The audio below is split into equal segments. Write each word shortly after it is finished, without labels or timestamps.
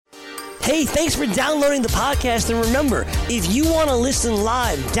Hey, thanks for downloading the podcast. And remember, if you want to listen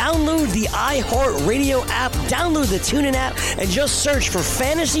live, download the iHeartRadio app, download the TuneIn app, and just search for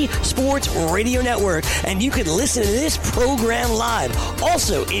Fantasy Sports Radio Network, and you can listen to this program live.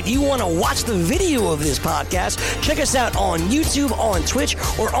 Also, if you want to watch the video of this podcast, check us out on YouTube, on Twitch,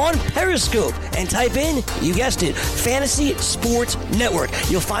 or on Periscope, and type in, you guessed it, Fantasy Sports Network.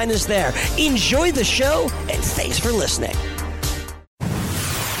 You'll find us there. Enjoy the show, and thanks for listening.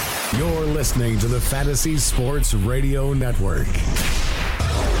 You're listening to the Fantasy Sports Radio Network.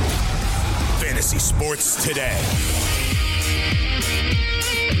 Fantasy Sports Today.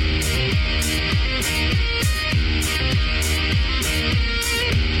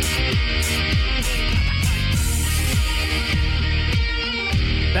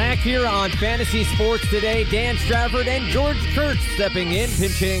 Back here on Fantasy Sports Today, Dan Stratford and George Kurtz stepping in,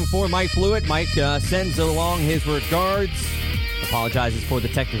 pinch hitting for Mike Blewett. Mike sends along his regards. Apologizes for the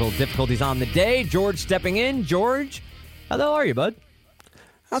technical difficulties on the day. George stepping in. George, how the hell are you, bud?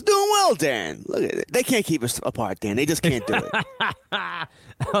 I'm doing well, Dan. Look at it. They can't keep us apart, Dan. They just can't do it.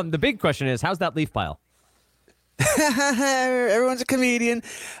 The big question is, how's that leaf pile? Everyone's a comedian.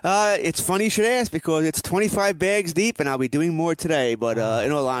 It's funny you should ask because it's 25 bags deep, and I'll be doing more today. But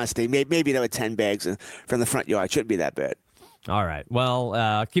in all honesty, maybe another 10 bags from the front yard. Shouldn't be that bad. All right.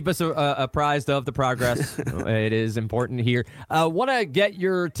 Well, keep us apprised of the progress. It is important here. Want to get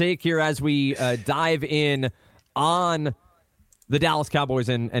your take here as we dive in on the Dallas Cowboys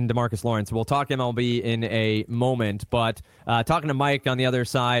and DeMarcus Lawrence. We'll talk MLB in a moment, but talking to Mike on the other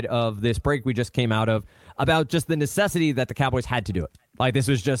side of this break we just came out of about just the necessity that the Cowboys had to do it. Like, this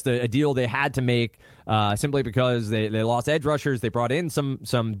was just a deal they had to make simply because they lost edge rushers. They brought in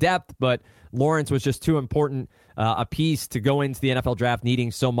some depth, but Lawrence was just too important a piece to go into the NFL draft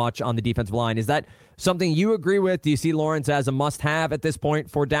needing so much on the defensive line. Is that something you agree with? Do you see Lawrence as a must-have at this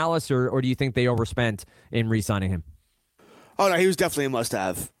point for Dallas, or do you think they overspent in re-signing him? Oh, no, he was definitely a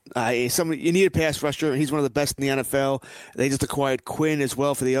must-have. You need a pass rusher. He's one of the best in the NFL. They just acquired Quinn as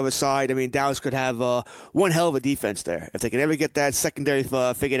well for the other side. I mean, Dallas could have one hell of a defense there. If they can ever get that secondary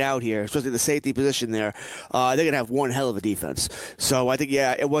figured out here, especially the safety position there, they're going to have one hell of a defense. So I think,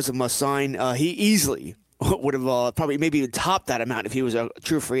 yeah, it was a must-sign. He easily would have probably maybe even topped that amount if he was a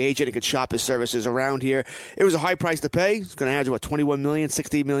true free agent and could shop his services around here. It was a high price to pay. It's going to add to $21 million,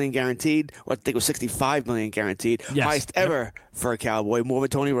 $60 million guaranteed. Or I think it was $65 million guaranteed. Yes. Highest ever for a Cowboy. More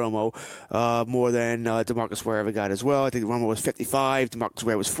than Tony Romo, more than DeMarcus Ware ever got as well. I think Romo was 55, DeMarcus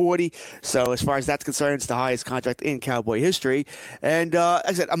Ware was 40. So as far as that's concerned, it's the highest contract in Cowboy history. And like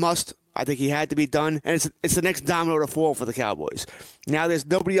I said, a must. I think he had to be done, and it's the next domino to fall for the Cowboys. Now there's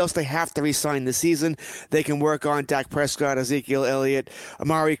nobody else they have to re-sign this season. They can work on Dak Prescott, Ezekiel Elliott,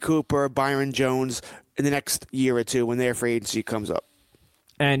 Amari Cooper, Byron Jones in the next year or two when their free agency comes up.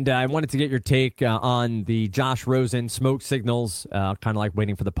 And I wanted to get your take on the Josh Rosen smoke signals, kind of like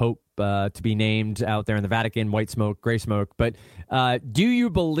waiting for the Pope to be named out there in the Vatican, white smoke, gray smoke. But do you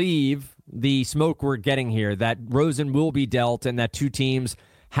believe the smoke we're getting here, that Rosen will be dealt and that two teams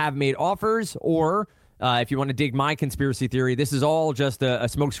have made offers, or if you want to dig my conspiracy theory, this is all just a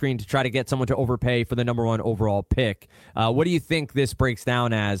smokescreen to try to get someone to overpay for the number one overall pick? What do you think this breaks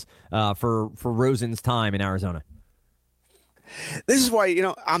down as for Rosen's time in Arizona? This is why,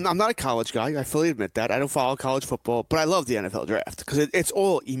 I'm not a college guy. I fully admit that. I don't follow college football, but I love the NFL draft because it's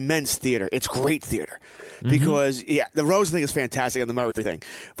all immense theater. It's great theater. Because, the Rosen thing is fantastic and the Murray thing.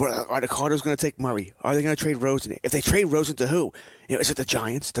 But are the Cardinals going to take Murray? Are they going to trade Rosen? If they trade Rosen to who? Is it the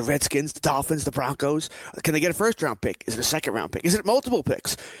Giants, the Redskins, the Dolphins, the Broncos? Can they get a first-round pick? Is it a second-round pick? Is it multiple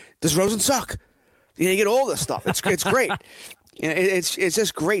picks? Does Rosen suck? You get all this stuff. It's great. It's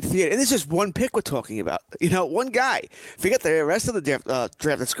just great theater. And this is one pick we're talking about. One guy. Forget the rest of the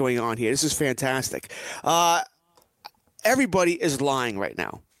draft that's going on here. This is fantastic. Everybody is lying right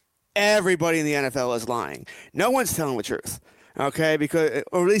now. Everybody in the NFL is lying. No one's telling the truth, okay? Because,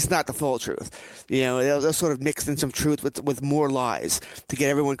 or at least not the full truth. They'll sort of mix in some truth with more lies to get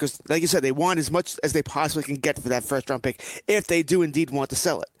everyone. Because, like you said, they want as much as they possibly can get for that first-round pick if they do indeed want to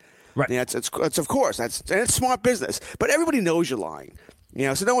sell it. Right. It's of course it's smart business, but everybody knows you're lying.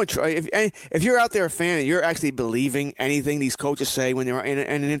 So no one try. If you're out there a fan and you're actually believing anything these coaches say when they're in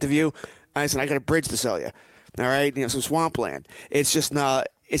an interview, I said I got a bridge to sell you. All right, some swampland. It's just not.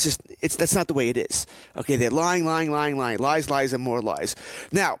 That's not the way it is. Okay, they're lying, lies, and more lies.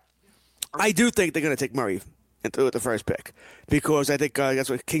 Now, I do think they're going to take Murray with the first pick because I think that's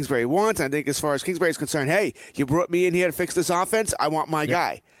what Kingsbury wants. I think as far as Kingsbury is concerned, hey, you brought me in here to fix this offense. I want my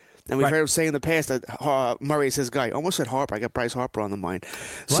guy. And we've heard him say in the past that Murray is his guy. Almost said Harper. I got Bryce Harper on the mind.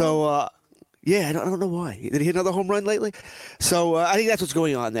 What? So, Yeah, I don't know why. Did he hit another home run lately? So I think that's what's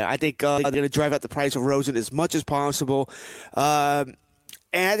going on there. I think they're going to drive up the price of Rosen as much as possible. And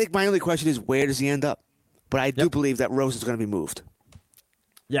I think my only question is, where does he end up? But I do believe that Rosen's going to be moved.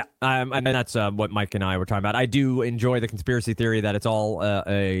 Yeah, and that's what Mike and I were talking about. I do enjoy the conspiracy theory that it's all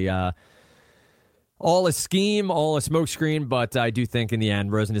a scheme, all a smokescreen, but I do think in the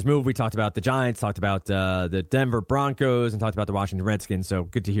end, Rosen is moved. We talked about the Giants, talked about the Denver Broncos, and talked about the Washington Redskins, so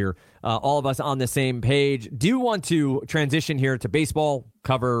good to hear all of us on the same page. Do want to transition here to baseball,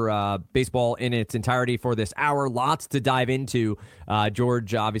 cover baseball in its entirety for this hour. Lots to dive into.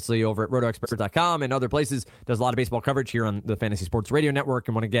 George, obviously, over at RotoExpert.com and other places, does a lot of baseball coverage here on the Fantasy Sports Radio Network,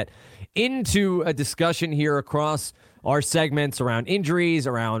 and want to get into a discussion here across our segments around injuries,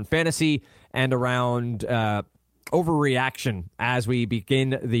 around fantasy, and around overreaction as we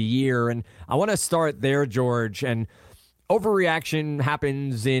begin the year. And I want to start there, George. And overreaction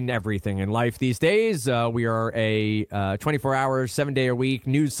happens in everything in life these days. We are a 24-hour, 7-day-a-week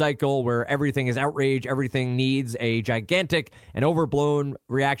news cycle where everything is outrage. Everything needs a gigantic and overblown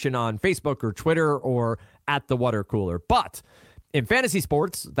reaction on Facebook or Twitter or at the water cooler. But in fantasy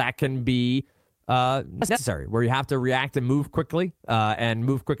sports, that can be necessary, where you have to react and move quickly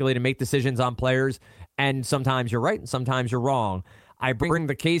to make decisions on players. And sometimes you're right, and sometimes you're wrong. I bring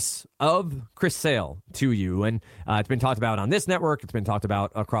the case of Chris Sale to you, and it's been talked about on this network. It's been talked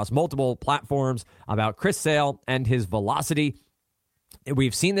about across multiple platforms about Chris Sale and his velocity.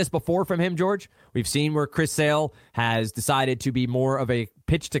 We've seen this before from him, George. We've seen where Chris Sale has decided to be more of a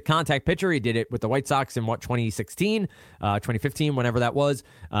pitch-to-contact pitcher. He did it with the White Sox in, 2016, 2015, whenever that was,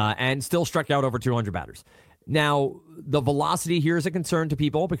 and still struck out over 200 batters. Now, the velocity here is a concern to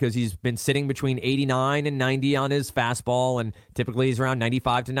people because he's been sitting between 89 and 90 on his fastball, and typically he's around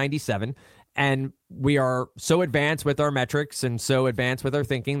 95 to 97. And we are so advanced with our metrics and so advanced with our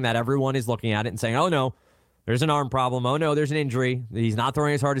thinking that everyone is looking at it and saying, oh, no, there's an arm problem. Oh, no, there's an injury. He's not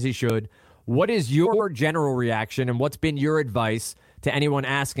throwing as hard as he should. What is your general reaction, and what's been your advice to anyone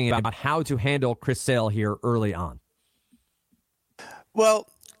asking about how to handle Chris Sale here early on? Well,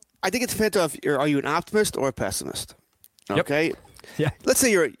 I think it depends on are you an optimist or a pessimist? Okay? Yep. Yeah. Let's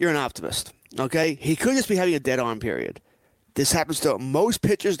say you're an optimist, okay? He could just be having a dead arm period. This happens to most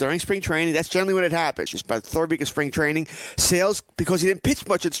pitchers during spring training. That's generally when it happens. Just by the third week of spring training. Sales, because he didn't pitch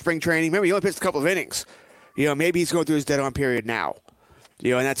much in spring training. Remember, he only pitched a couple of innings. Maybe he's going through his dead arm period now.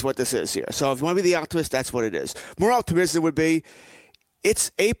 And that's what this is here. So if you want to be the optimist, that's what it is. More optimistic would be,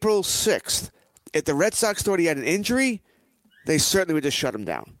 it's April 6th. If the Red Sox thought he had an injury, they certainly would just shut him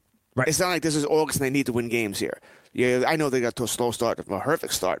down. Right. It's not like this is August and they need to win games here. Yeah, I know they got to a slow start, a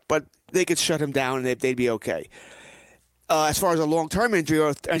horrific start, but they could shut him down and they'd be okay. As far as a long-term injury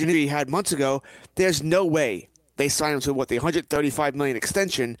or injury he had months ago, there's no way they signed him to the $135 million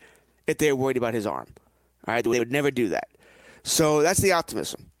extension if they were worried about his arm. All right, they would never do that. So that's the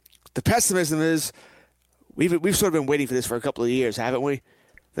optimism. The pessimism is we've sort of been waiting for this for a couple of years, haven't we?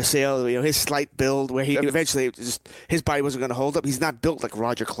 The Sale, his slight build, where he eventually his body wasn't going to hold up. He's not built like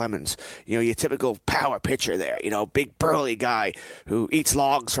Roger Clemens, your typical power pitcher there. Big burly guy who eats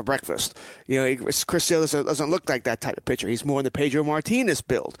logs for breakfast. Chris Sale doesn't look like that type of pitcher. He's more in the Pedro Martinez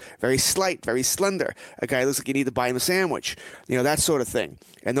build, very slight, very slender. A guy who looks like you need to buy him a sandwich. That sort of thing.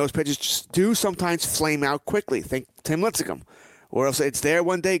 And those pitchers just do sometimes flame out quickly. Think Tim Lincecum, or else it's there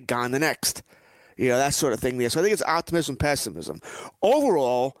one day, gone the next. That sort of thing there. So I think it's optimism, pessimism.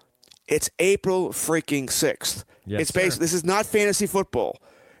 Overall, it's April freaking 6th. Yes, it's basically, this is not fantasy football.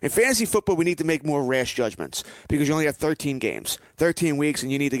 In fantasy football, we need to make more rash judgments because you only have 13 games, 13 weeks,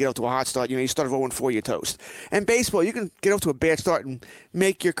 and you need to get up to a hot start. You start at 0-4, you're toast. And baseball, you can get up to a bad start and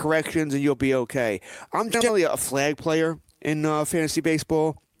make your corrections, and you'll be okay. I'm generally a flag player in fantasy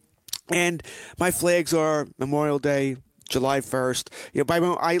baseball, and my flags are Memorial Day, July 1st.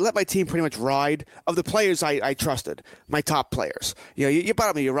 I let my team pretty much ride of the players I trusted, my top players. You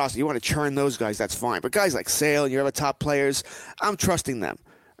bought me your roster. You want to churn those guys, that's fine. But guys like Sale and your other top players, I'm trusting them.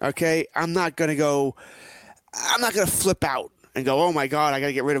 Okay? I'm not going to flip out and go, oh my God, I got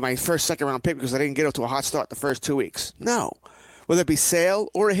to get rid of my first, second round pick because I didn't get up to a hot start the first 2 weeks. No. Whether it be Sale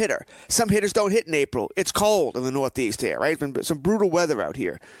or a hitter. Some hitters don't hit in April. It's cold in the Northeast here, right? It's been some brutal weather out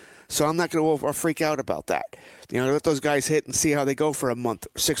here. So I'm not going to freak out about that. Let those guys hit and see how they go for a month,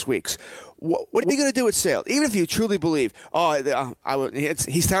 6 weeks. What are you going to do with Sale? Even if you truly believe,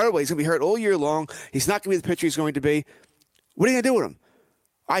 he's terrible, he's going to be hurt all year long, he's not going to be the pitcher he's going to be, what are you going to do with him?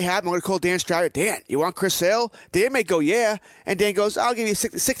 I'm going to call Dan Stroud. Dan, you want Chris Sale? Dan may go, yeah. And Dan goes, I'll give you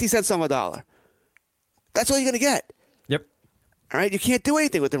 60 cents on the dollar. That's all you're going to get. Yep. All right? You can't do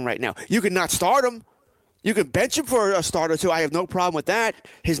anything with him right now. You could not start him. You can bench him for a start or two. I have no problem with that.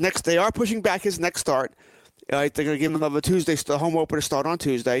 They are pushing back his next start. They're going to give him another Tuesday, the home opener start on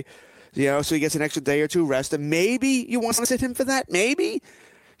Tuesday. So he gets an extra day or two rest. And maybe you want to sit him for that. Maybe.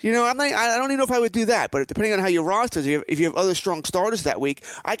 I don't even know if I would do that. But depending on how your roster is, if you have other strong starters that week,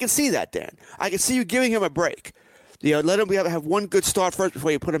 I can see that, Dan. I can see you giving him a break. Let him have one good start first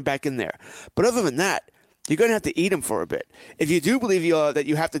before you put him back in there. But other than that, you're going to have to eat him for a bit. If you do believe that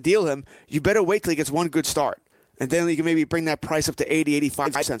you have to deal him, you better wait till he gets one good start. And then you can maybe bring that price up to 80,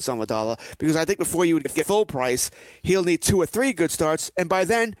 85 cents on the dollar. Because I think before you would get full price, he'll need 2 or 3 good starts. And by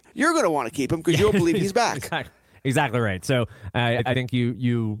then, you're going to want to keep him because you'll believe he's back. Exactly right. So I think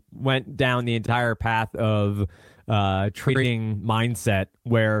you went down the entire path of trading mindset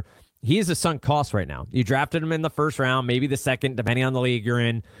where he is a sunk cost right now. You drafted him in the first round, maybe the second, depending on the league you're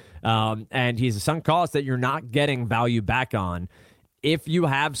in. And he's a sunk cost that you're not getting value back on. If you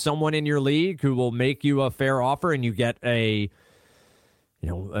have someone in your league who will make you a fair offer and you get a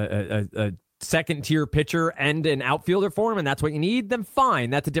second tier pitcher and an outfielder for him, and that's what you need, then fine.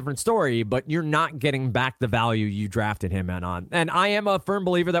 That's a different story, but you're not getting back the value you drafted him on. And I am a firm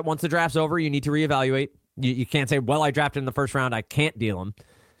believer that once the draft's over, you need to reevaluate. You can't say, well, I drafted in the first round, I can't deal him.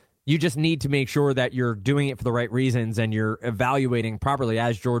 You just need to make sure that you're doing it for the right reasons and you're evaluating properly,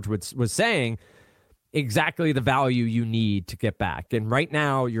 as George was saying, exactly the value you need to get back. And right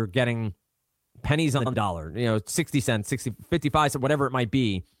now you're getting pennies on the dollar, 60 cents, 55 cents, whatever it might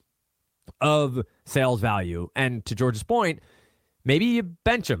be, of sales value. And to George's point, maybe you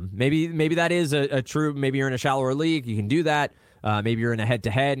bench him. Maybe that is a true, maybe you're in a shallower league. You can do that. Maybe you're in a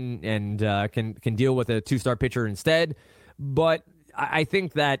head-to-head and can deal with a 2-star pitcher instead. But I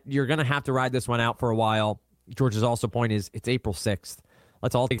think that you're going to have to ride this one out for a while. George's also point is it's April 6th.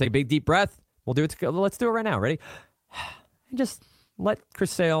 Let's all take a big, deep breath. We'll do it. Let's do it right now. Ready? And just let Chris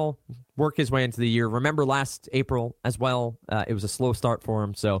Sale work his way into the year. Remember last April as well, it was a slow start for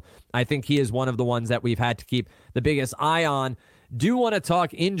him. So I think he is one of the ones that we've had to keep the biggest eye on. Do want to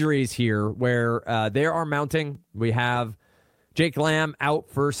talk injuries here where they are mounting. We have Jake Lamb out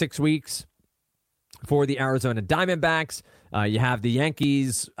for 6 weeks for the Arizona Diamondbacks. You have the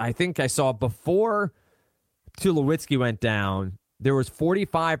Yankees. I think I saw before Tulowitzki went down, there was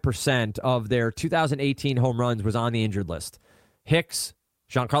 45% of their 2018 home runs was on the injured list. Hicks,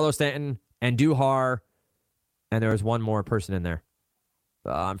 Giancarlo Stanton, and Duhar, and there was one more person in there.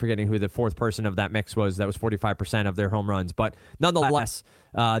 I'm forgetting who the fourth person of that mix was. That was 45% of their home runs. But nonetheless,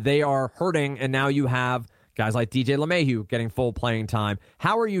 they are hurting, and now you have guys like DJ LeMahieu getting full playing time.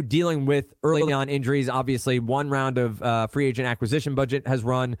 How are you dealing with early on injuries? Obviously, one round of free agent acquisition budget has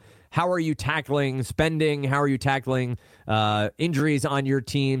run. How are you tackling spending? How are you tackling injuries on your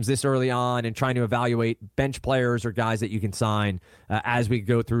teams this early on and trying to evaluate bench players or guys that you can sign as we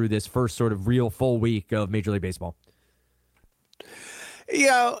go through this first sort of real full week of Major League Baseball?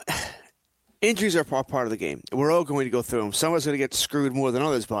 Injuries are part of the game. We're all going to go through them. Some of us are going to get screwed more than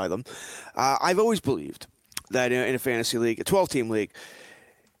others by them. I've always believed that in a fantasy league, a 12-team league,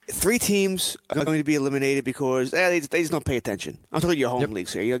 3 teams are going to be eliminated because they just don't pay attention. I'm talking your home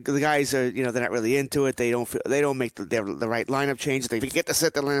leagues here. The guys are, they're not really into it. They don't make the right lineup changes. They forget to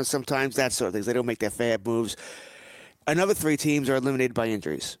set the lineup sometimes. That sort of things. They don't make their fab moves. Another 3 teams are eliminated by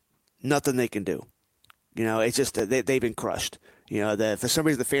injuries. Nothing they can do. It's just they've been crushed. For some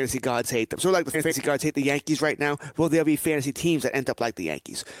reason, the fantasy gods hate them. So like the fantasy gods hate the Yankees right now, well, there'll be fantasy teams that end up like the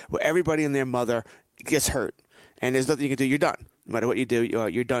Yankees, where everybody and their mother gets hurt, and there's nothing you can do. You're done. No matter what you do,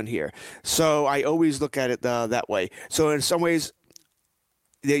 you're done here. So I always look at it that way. So in some ways,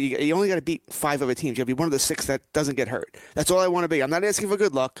 you only got to beat 5 other teams. You got to be one of the 6 that doesn't get hurt. That's all I want to be. I'm not asking for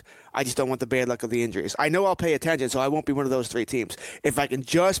good luck. I just don't want the bad luck of the injuries. I know I'll pay attention, so I won't be one of those 3 teams. If I can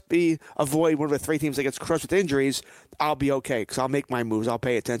just avoid one of the 3 teams that gets crushed with injuries, I'll be okay because I'll make my moves. I'll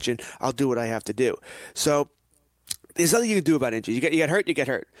pay attention. I'll do what I have to do. So there's nothing you can do about injuries. You get hurt, you get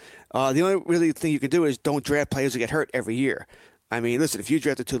hurt. The only really thing you can do is don't draft players who get hurt every year. I mean, listen, if you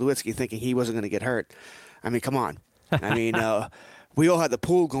drafted Tulowitzki thinking he wasn't going to get hurt, I mean, come on. I mean, we all had the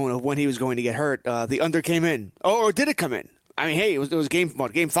pool going of when he was going to get hurt. The under came in. Or did it come in? I mean, hey, it was game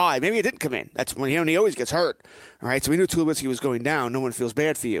 5. Maybe it didn't come in. That's when he always gets hurt. All right, so we knew Tulowitzki was going down. No one feels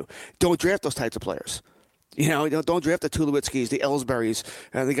bad for you. Don't draft those types of players. Don't draft the Tulowitzkis, the Ellsburys,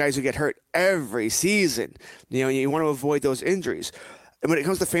 the guys who get hurt every season. You want to avoid those injuries. And when it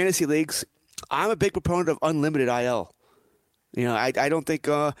comes to fantasy leagues, I'm a big proponent of unlimited IL. I don't think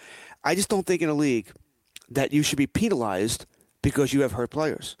I just don't think in a league that you should be penalized because you have hurt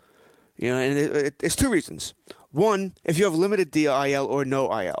players. And it's 2 reasons. One, if you have limited DIL or no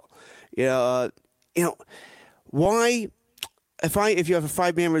IL. Why if you have a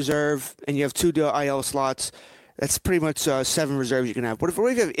 5-man reserve and you have 2 IL slots, that's pretty much 7 reserves you can have. What if you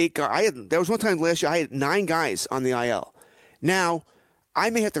have 8 guys? There was one time last year I had 9 guys on the IL. Now, I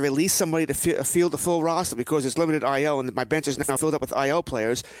may have to release somebody to field the full roster because it's limited IL, and my bench is now filled up with IL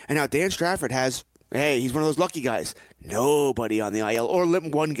players. And now Dan Strafford has, he's one of those lucky guys. Nobody on the IL, or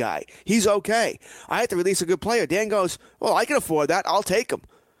one guy. He's okay. I had to release a good player. Dan goes, well, I can afford that. I'll take him.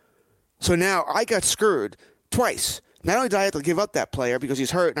 So now I got screwed twice. Not only did I have to give up that player because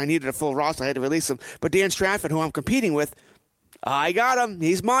he's hurt and I needed a full roster, I had to release him, but Dan Strafford, who I'm competing with, I got him.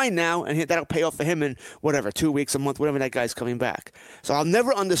 He's mine now, and that'll pay off for him in, 2 weeks, a month, whatever that guy's coming back. So I'll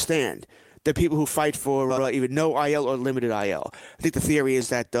never understand the people who fight for even no IL or limited IL. I think the theory is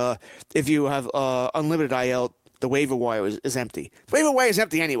that if you have unlimited IL, the waiver wire is empty. The waiver wire is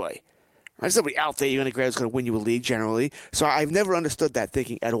empty anyway. There's nobody out there you're going to grab that's going to win you a league generally. So I've never understood that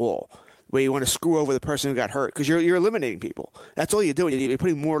thinking at all, where you want to screw over the person who got hurt because you're eliminating people. That's all you're doing. You're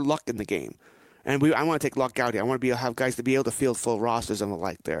putting more luck in the game. And I want to take luck out here. I want to have guys to be able to field full rosters and the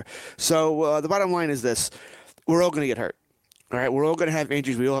like there. So the bottom line is this. We're all going to get hurt. All right? We're all going to have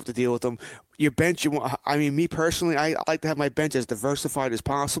injuries. We all have to deal with them. Your bench, me personally, I like to have my bench as diversified as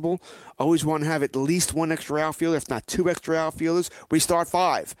possible. Always want to have at least 1 extra outfielder, if not 2 extra outfielders. We start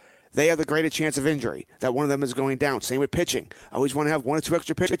 5. They have the greater chance of injury, that one of them is going down. Same with pitching. I always want to have 1 or 2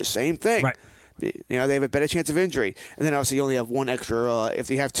 extra pitchers. Same thing. Right. They have a better chance of injury. And then obviously you only have 1 extra.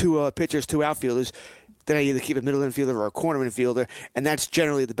 If you have 2 pitchers, 2 outfielders, then I either keep a middle infielder or a corner infielder, and that's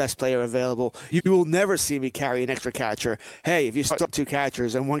generally the best player available. You will never see me carry an extra catcher. Hey, if you start up 2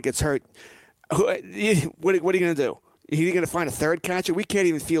 catchers and one gets hurt, what are you going to do? You're going to find a 3rd catcher? We can't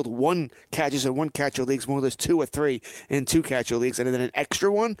even field 1 catchers in 1 catcher leagues, more there's 2 or 3 in 2 catcher leagues, and then an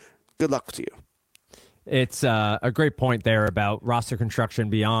extra one. Good luck to you. It's a great point there about roster construction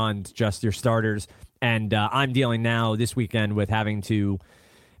beyond just your starters. And I'm dealing now this weekend with having to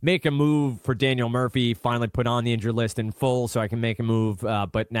make a move for Daniel Murphy, finally put on the injured list in full so I can make a move,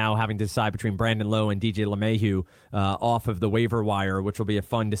 but now having to decide between Brandon Lowe and DJ LeMahieu off of the waiver wire, which will be a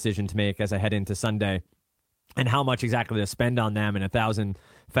fun decision to make as I head into Sunday. And how much exactly to spend on them in 1,000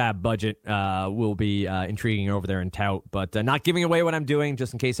 fab budget will be intriguing over there in tout. But not giving away what I'm doing,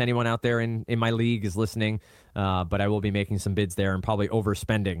 just in case anyone out there in my league is listening. But I will be making some bids there and probably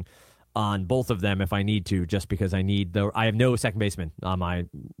overspending on both of them if I need to, just because I have no second baseman on my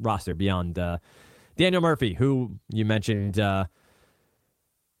roster beyond Daniel Murphy, who you mentioned.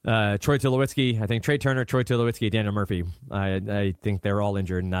 Troy Tulowitzki, I think Trey Turner, Troy Tulowitzki, Daniel Murphy. I think they're all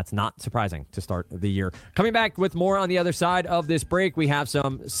injured, and that's not surprising to start the year. Coming back with more on the other side of this break, we have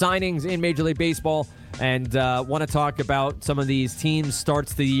some signings in Major League Baseball, and want to talk about some of these teams'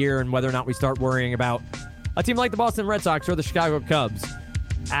 starts to the year and whether or not we start worrying about a team like the Boston Red Sox or the Chicago Cubs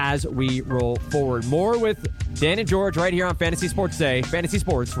as we roll forward. More with Dan and George right here on Fantasy Sports Day, Fantasy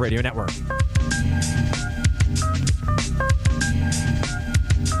Sports Radio Network.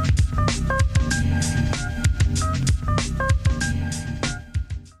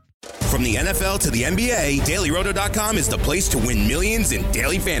 From the NFL to the NBA, DailyRoto.com is the place to win millions in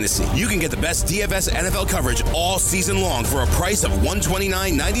daily fantasy. You can get the best DFS NFL coverage all season long for a price of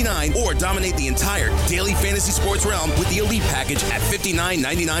 $129.99 or dominate the entire daily fantasy sports realm with the Elite Package at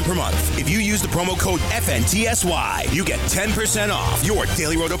 $59.99 per month. If you use the promo code FNTSY, you get 10% off your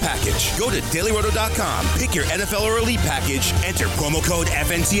Daily Roto package. Go to DailyRoto.com, pick your NFL or Elite Package, enter promo code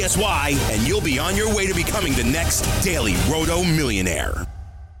FNTSY, and you'll be on your way to becoming the next Daily Roto millionaire.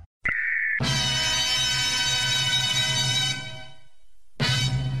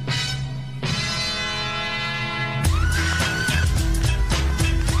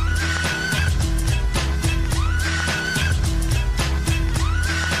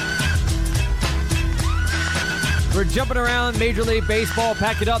 We're jumping around Major League Baseball.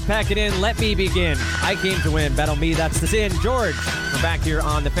 Pack it up, pack it in. Let me begin. I came to win. Battle me, that's the sin. George, we're back here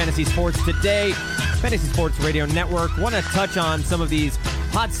on the Fantasy Sports Today, Fantasy Sports Radio Network. Want to touch on some of these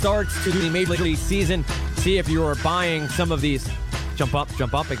hot starts to the Major League season. See if you're buying some of these. Jump up,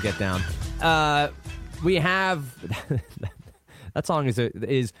 and get down. We have that song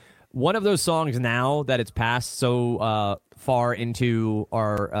is one of those songs now that it's passed so far into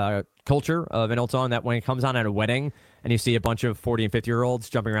our culture of an old song that when it comes on at a wedding and you see a bunch of 40 and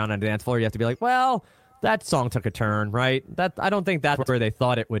 50-year-olds jumping around on the dance floor, you have to be like, well, that song took a turn, right? I don't think that's where they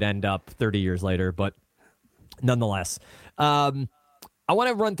thought it would end up 30 years later, but nonetheless. I want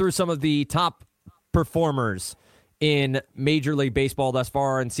to run through some of the top performers in Major League Baseball thus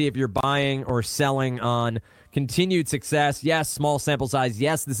far and see if you're buying or selling on continued success. Yes, small sample size.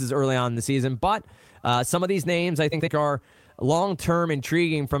 Yes, this is early on in the season, but some of these names I think are long-term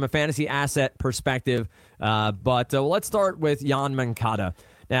intriguing from a fantasy asset perspective. But let's start with Yoan Moncada.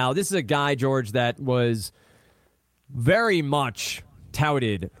 Now, this is a guy, George, that was very much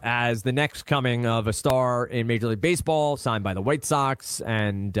touted as the next coming of a star in Major League Baseball, signed by the White Sox,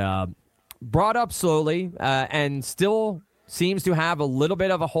 and brought up slowly and still seems to have a little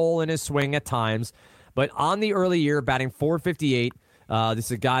bit of a hole in his swing at times. But on the early year, batting .458, this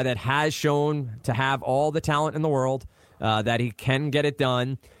is a guy that has shown to have all the talent in the world, that he can get it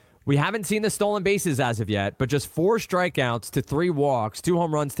done. We haven't seen the stolen bases as of yet, but just 4 strikeouts to 3 walks, 2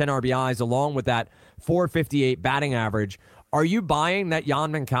 home runs, 10 RBIs, along with that .458 batting average. Are you buying that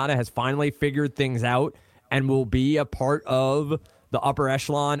Yoan Moncada has finally figured things out and will be a part of the upper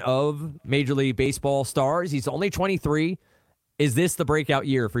echelon of Major League Baseball stars? He's only 23. Is this the breakout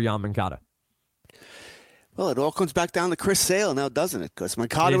year for Yoan Moncada? Well, it all comes back down to Chris Sale now, doesn't it? Because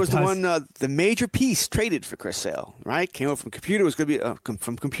Moncada was the one, the major piece traded for Chris Sale, right? Came over from computer, was going to be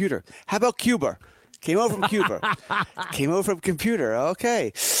from computer. How about Cuba? Came over from Cuba. Came over from computer.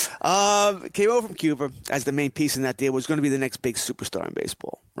 Okay. Came over from Cuba as the main piece in that deal. Was going to be the next big superstar in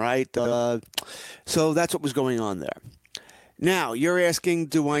baseball, right? So that's what was going on there. Now, you're asking,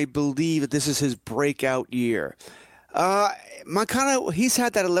 do I believe that this is his breakout year? Moncada, he's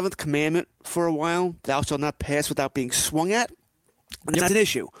had that 11th commandment for a while. Thou shalt not pass without being swung at. And that's an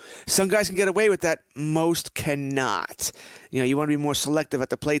issue. Some guys can get away with that. Most cannot. You want to be more selective at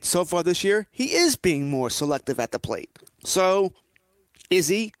the plate. So far this year, he is being more selective at the plate. So, is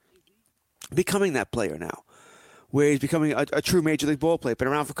he becoming that player now? Where he's becoming a true Major League ball player. Been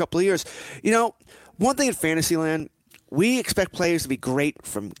around for a couple of years. One thing in Fantasyland, we expect players to be great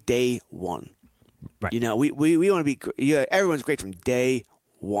from day one. Right. We want to be. Everyone's great from day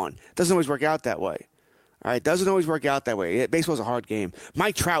one. Doesn't always work out that way. All right, doesn't always work out that way. Baseball's a hard game.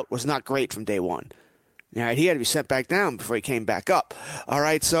 Mike Trout was not great from day one. All right, he had to be sent back down before he came back up. All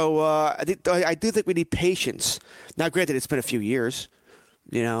right, so I do think we need patience. Now, granted, it's been a few years,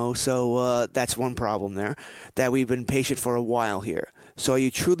 so that's one problem there, that we've been patient for a while here. So are you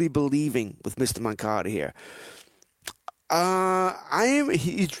truly believing with Mr. Moncada here?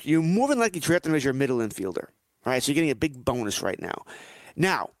 You're more than likely drafting him as your middle infielder. All right, so you're getting a big bonus right now.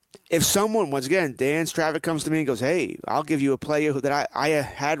 Now, if someone, once again, Dan Stravic comes to me and goes, hey, I'll give you a player that I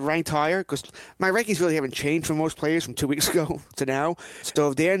had ranked higher, because my rankings really haven't changed for most players from 2 weeks ago to now. So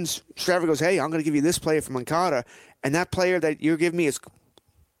if Dan Stravic goes, hey, I'm going to give you this player from Moncada, and that player that you're giving me is,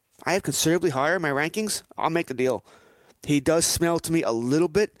 I have considerably higher in my rankings, I'll make the deal. He does smell to me a little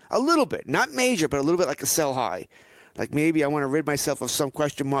bit, not major, but a little bit like a sell high. Like maybe I want to rid myself of some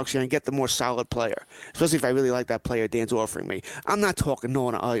question marks here and get the more solid player, especially if I really like that player Dan's offering me. I'm not talking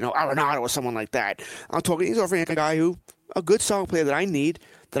Arenado or someone like that. I'm talking he's offering a guy a good solid player that I need,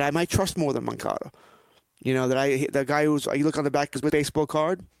 that I might trust more than Moncada. The guy you look on the back of his baseball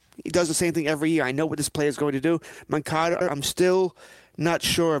card, he does the same thing every year. I know what this player is going to do. Moncada, I'm still not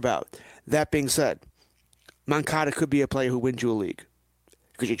sure about. That being said, Moncada could be a player who wins you a league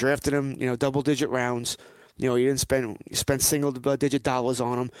because you drafted him, double-digit rounds. You didn't spend single-digit dollars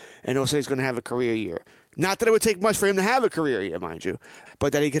on him, and also he's going to have a career year. Not that it would take much for him to have a career year, mind you,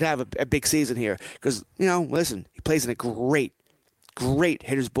 but that he could have a big season here. Because, listen, he plays in a great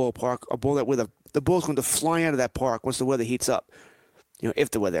hitter's ballpark, a ball that the ball's going to fly out of that park once the weather heats up.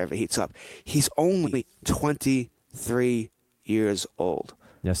 If the weather ever heats up. He's only 23 years old.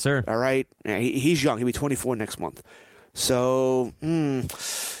 Yes, sir. All right? He's young. He'll be 24 next month. So,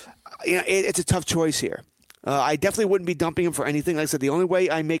 it's a tough choice here. I definitely wouldn't be dumping him for anything. Like I said, the only way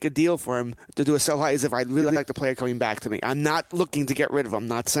I make a deal for him to do a sell high is if I really like the player coming back to me. I'm not looking to get rid of him. I'm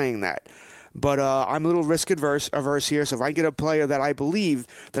not saying that. But I'm a little risk averse here. So if I get a player that I believe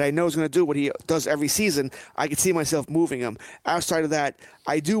that I know is going to do what he does every season, I can see myself moving him. Outside of that,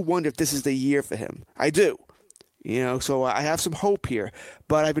 I do wonder if this is the year for him. I do. So I have some hope here.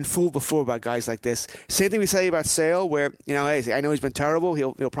 But I've been fooled before by guys like this. Same thing we say about Sale, where, hey, I know he's been terrible.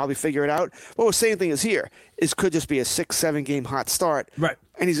 He'll probably figure it out. Well, the same thing is here. It could just be a 6-7 game hot start. Right.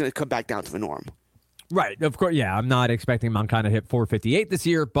 And he's going to come back down to the norm. Right. Of course, yeah. I'm not expecting Moncada to hit .458 this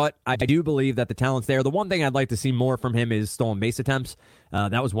year, but I do believe that the talent's there. The one thing I'd like to see more from him is stolen base attempts.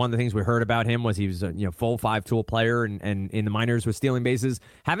 That was one of the things we heard about him, was he was a full 5-tool player and in the minors was stealing bases.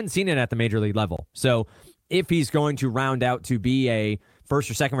 Haven't seen it at the major league level. So if he's going to round out to be a first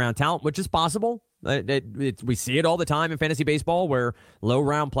or second round talent, which is possible, we see it all the time in fantasy baseball where low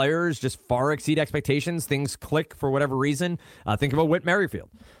round players just far exceed expectations. Things click for whatever reason. Think about Whit Merrifield.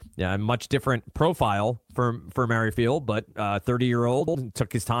 Yeah, a much different profile for Merrifield, but 30-year-old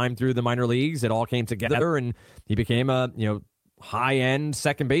took his time through the minor leagues. It all came together, and he became a high-end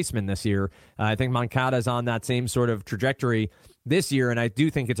second baseman this year. I think Moncada is on that same sort of trajectory this year, and I do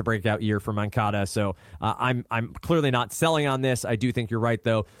think it's a breakout year for Moncada. So I'm clearly not selling on this. I do think you're right,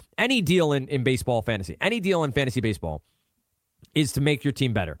 though. Any deal in baseball fantasy, any deal in fantasy baseball is to make your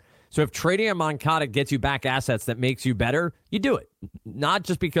team better. So if trading a Moncada gets you back assets that makes you better, you do it. Not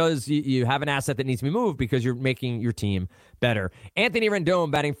just because you have an asset that needs to be moved, because you're making your team better. Anthony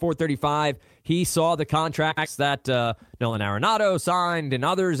Rendon batting .435. He saw the contracts that Nolan Arenado signed and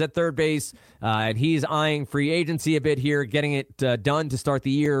others at third base, and he's eyeing free agency a bit here, getting it done to start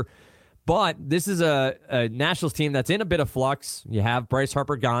the year. But this is a Nationals team that's in a bit of flux. You have Bryce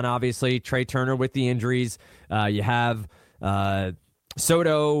Harper gone, obviously. Trey Turner with the injuries. You have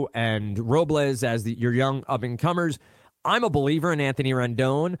Soto and Robles as your young up-and-comers. I'm a believer in Anthony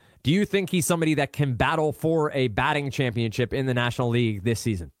Rendon. Do you think he's somebody that can battle for a batting championship in the National League this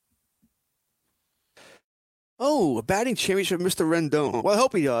season? Oh, a batting championship, Mr. Rendon. Well, I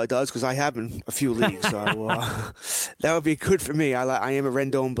hope he does, because I have in a few leagues. So that would be good for me. I am a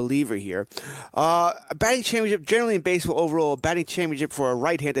Rendon believer here. A batting championship, generally in baseball overall, a batting championship for a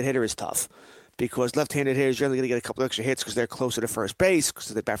right-handed hitter is tough, because left-handed hitters are generally going to get a couple extra hits because they're closer to first base, because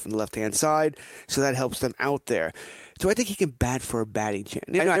they bat from the left-hand side, so that helps them out there. So I think he can bat for a batting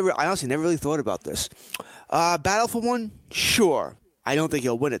champion. I honestly never really thought about this. Battle for one? Sure. I don't think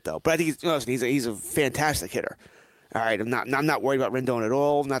he'll win it, though. But I think he's a fantastic hitter. All right, I'm not worried about Rendon at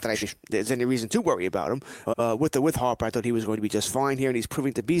all. Not that there's any reason to worry about him. With Harper, I thought he was going to be just fine here, and he's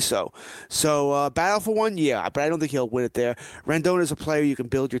proving to be so. So battle for one, yeah, but I don't think he'll win it there. Rendon is a player you can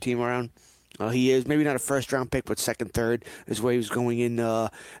build your team around. He is maybe not a first-round pick, but second, third is where he was going in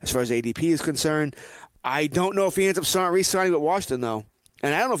as far as ADP is concerned. I don't know if he ends up re-signing with Washington, though.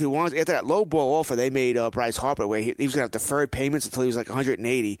 And I don't know if he wants, after that low ball offer they made Bryce Harper, where he was going to have deferred payments until he was like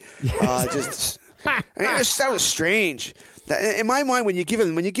 180. That was strange. In my mind, when you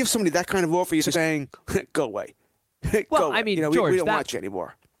give somebody that kind of offer, you're saying, go away. Well, go away. I mean, George, we don't want you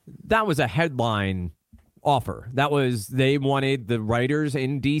anymore. That was a headline offer. They wanted the writers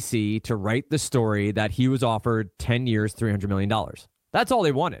in D.C. to write the story that he was offered 10 years, $300 million. That's all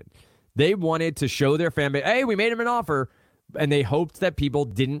they wanted. They wanted to show their fan base, hey, we made him an offer, and they hoped that people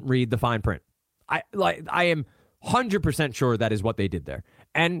didn't read the fine print. I am 100% sure that is what they did there.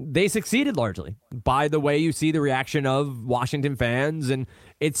 And they succeeded largely. By the way, you see the reaction of Washington fans, and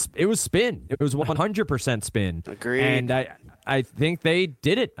it was spin. It was 100% spin. Agreed. And I think they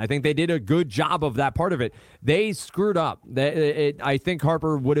did it. I think they did a good job of that part of it. They screwed up. I think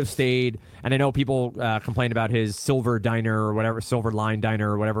Harper would have stayed, and I know people complained about his Silver Diner or whatever, Silver Line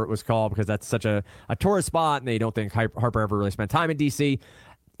Diner or whatever it was called, because that's such a tourist spot, and they don't think Harper ever really spent time in D.C.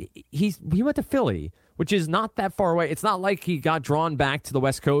 He went to Philly, which is not that far away. It's not like he got drawn back to the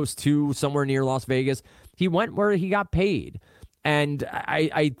West Coast to somewhere near Las Vegas. He went where he got paid. And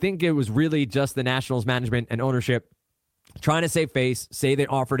I think it was really just the Nationals management and ownership trying to save face, say they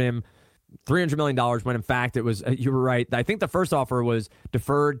offered him $300 million when in fact it was, you were right. I think the first offer was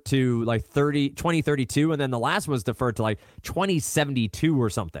deferred to like 2032, and then the last was deferred to like 2072 or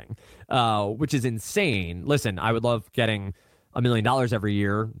something, which is insane. Listen, I would love getting $1 million every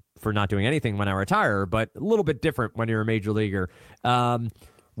year for not doing anything when I retire, but a little bit different when you're a major leaguer.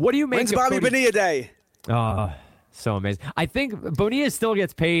 What do you make When's of Bobby Bonilla Day? So amazing. I think Bonilla still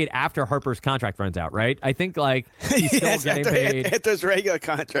gets paid after Harper's contract runs out, right? I think like he's still getting paid. At his regular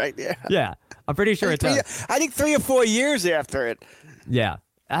contract, yeah. Yeah, I'm pretty sure it does. I think 3 or 4 years after it. Yeah.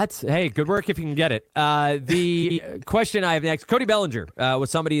 Hey, good work if you can get it. The question I have next, Cody Bellinger was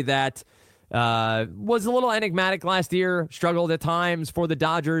somebody that was a little enigmatic last year, struggled at times for the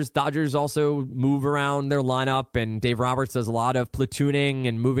Dodgers. Dodgers also move around their lineup, and Dave Roberts does a lot of platooning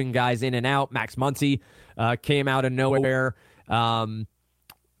and moving guys in and out. Max Muncy came out of nowhere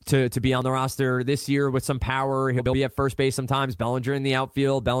to be on the roster this year with some power. He'll be at first base sometimes. Bellinger in the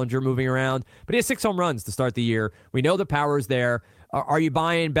outfield. Bellinger moving around. But he has 6 home runs to start the year. We know the power is there. Are you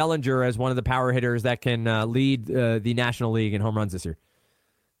buying Bellinger as one of the power hitters that can lead the National League in home runs this year?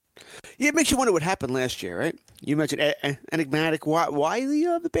 Yeah, it makes you wonder what happened last year, right? You mentioned enigmatic. Why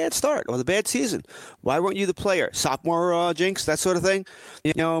the bad start or the bad season? Why weren't you the player? Sophomore jinx, that sort of thing.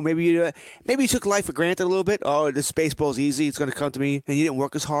 You know, maybe you took life for granted a little bit. Oh, this baseball's easy. It's going to come to me. And you didn't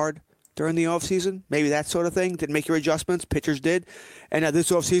work as hard during the offseason. Maybe that sort of thing. Didn't make your adjustments. Pitchers did. And now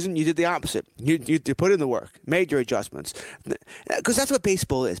this offseason, you did the opposite. You put in the work, made your adjustments. Because that's what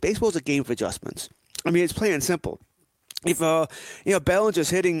baseball is. Baseball is a game of adjustments. I mean, it's plain and simple. If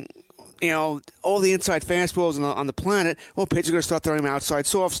Bellinger's hitting, all the inside fastballs on the planet, well, pitchers are going to start throwing him outside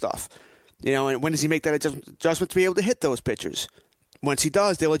soft stuff. And when does he make that adjustment to be able to hit those pitchers? Once he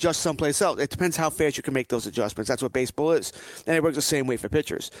does, they'll adjust someplace else. It depends how fast you can make those adjustments. That's what baseball is. And it works the same way for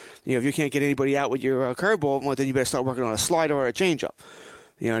pitchers. If you can't get anybody out with your curveball, well, then you better start working on a slider or a changeup,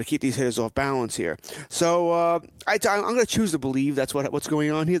 to keep these hitters off balance here. So I'm going to choose to believe that's what's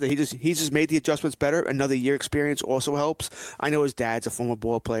going on here, that he's just made the adjustments better. Another year experience also helps. I know his dad's a former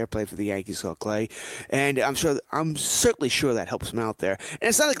ball player, played for the Yankees, Clay, and I'm certainly sure that helps him out there. And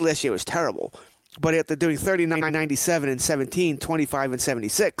it's not like last year was terrible. But after doing 39, 97, and 17, 25, and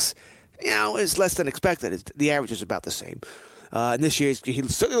 76, it's less than expected. The average is about the same. And this year, he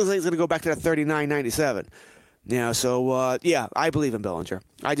certainly looks like he's going to go back to that 39, 97. I believe in Bellinger.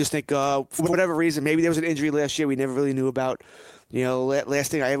 I just think, for whatever reason, maybe there was an injury last year we never really knew about.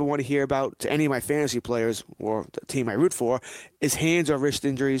 Last thing I ever want to hear about to any of my fantasy players or the team I root for is hands or wrist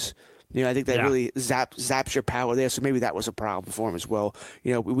injuries. I think that really zaps your power there. So maybe that was a problem for him as well.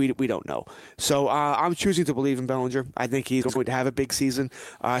 We don't know. So I'm choosing to believe in Bellinger. I think he's going to have a big season.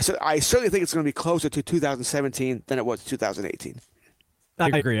 So I certainly think it's going to be closer to 2017 than it was 2018. I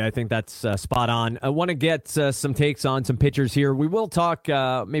agree. I think that's spot on. I want to get some takes on some pitchers here. We will talk,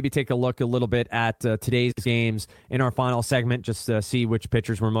 maybe take a look a little bit at today's games in our final segment, just to see which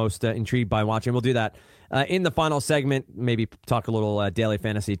pitchers we're most intrigued by watching. We'll do that in the final segment, maybe talk a little daily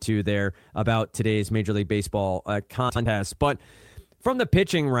fantasy too there about today's Major League Baseball contest. But from the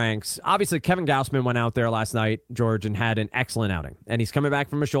pitching ranks, obviously Kevin Gausman went out there last night, George, and had an excellent outing. And he's coming back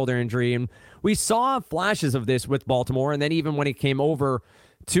from a shoulder injury. And we saw flashes of this with Baltimore. And then even when he came over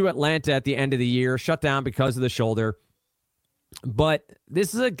to Atlanta at the end of the year, shut down because of the shoulder. But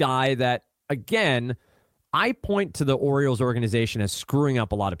this is a guy that, again, I point to the Orioles organization as screwing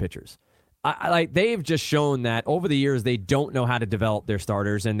up a lot of pitchers. They've just shown that over the years they don't know how to develop their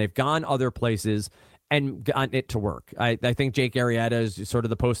starters, and they've gone other places and gotten it to work. I think Jake Arrieta is sort of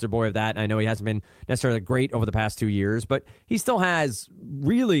the poster boy of that. I know he hasn't been necessarily great over the past 2 years, but he still has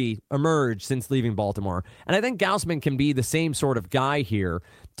really emerged since leaving Baltimore. And I think Gausman can be the same sort of guy here.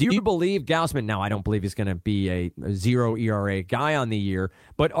 Do you believe Gausman? Now, I don't believe he's going to be a 0 ERA guy on the year,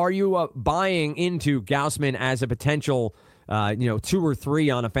 but are you buying into Gausman as a potential 2 or 3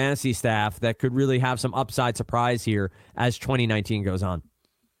 on a fantasy staff that could really have some upside surprise here as 2019 goes on?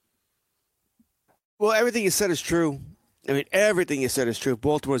 Well, everything you said is true. Everything you said is true.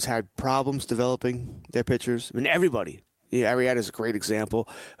 Baltimore's had problems developing their pitchers. Everybody. Yeah, Arrieta is a great example.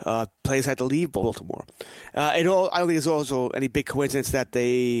 Players had to leave Baltimore. I don't think it's also any big coincidence that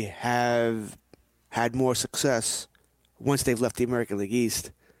they have had more success once they've left the American League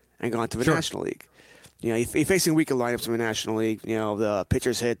East and gone to the National League. You're facing weaker lineups in the National League. The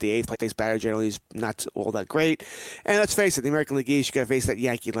pitchers hit. The eighth place batter generally is not all that great. And let's face it, the American League East, you got to face that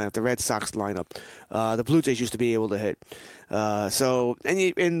Yankee lineup, the Red Sox lineup. The Blue Jays used to be able to hit. And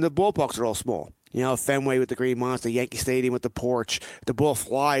the ballparks are all small. Fenway with the Green Monster, Yankee Stadium with the porch. The ball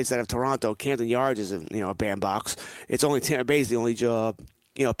flies out of Toronto. Camden Yards is a bandbox. It's only Tampa Bay is the only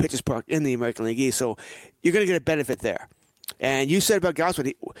pitcher's park in the American League East. So you're going to get a benefit there. And you said about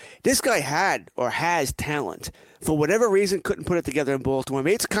Gausman, this guy had or has talent. For whatever reason, couldn't put it together in Baltimore.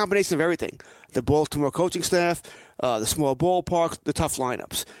 It's a combination of everything. The Baltimore coaching staff, the small ballparks, the tough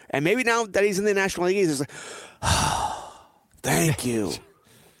lineups. And maybe now that he's in the National League East, it's like, thank you.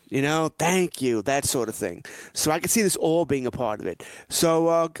 Thank you, that sort of thing. So I can see this all being a part of it.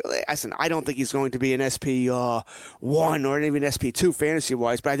 So, listen, I don't think he's going to be an SP1 or even SP2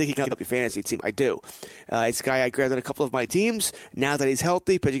 fantasy-wise, but I think he can help your fantasy team. I do. It's a guy I grabbed on a couple of my teams. Now that he's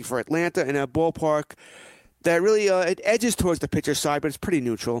healthy, pitching for Atlanta in a ballpark that really it edges towards the pitcher side, but it's pretty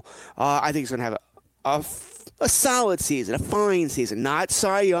neutral. I think he's going to have a solid season, a fine season. Not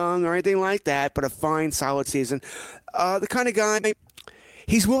Cy Young or anything like that, but a fine, solid season. The kind of guy...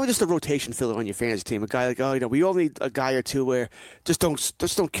 He's more just a rotation filler on your fantasy team. A guy like, we all need a guy or two where just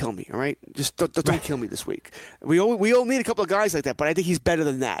don't kill me, all right? Just don't kill me this week. We all need a couple of guys like that, but I think he's better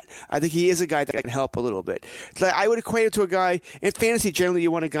than that. I think he is a guy that can help a little bit. I would equate it to a guy in fantasy. Generally,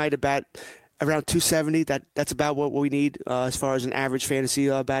 you want a guy to bat around 270. That's about what we need as far as an average fantasy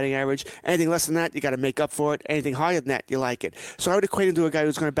batting average. Anything less than that, you got to make up for it. Anything higher than that, you like it. So I would equate him to a guy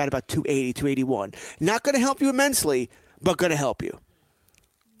who's going to bat about 280, 281. Not going to help you immensely, but going to help you.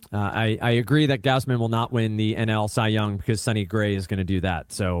 I agree that Gausman will not win the NL Cy Young because Sonny Gray is going to do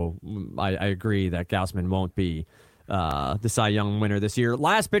that. So I agree that Gausman won't be the Cy Young winner this year.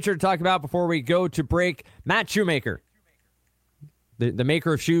 Last pitcher to talk about before we go to break, Matt Shoemaker. The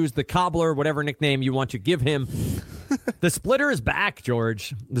maker of shoes, the cobbler, whatever nickname you want to give him. The splitter is back,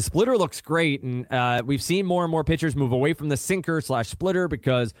 George. The splitter looks great, and we've seen more and more pitchers move away from the sinker/splitter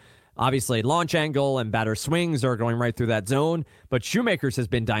because obviously launch angle and batter swings are going right through that zone. But Shoemaker's has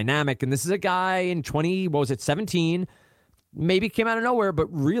been dynamic, and this is a guy in 17, maybe came out of nowhere, but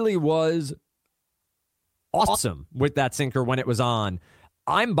really was awesome with that sinker when it was on.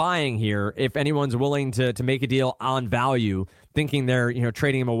 I'm buying here if anyone's willing to make a deal on value, thinking they're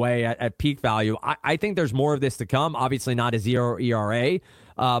trading him away at peak value. I think there's more of this to come. Obviously not a 0 ERA.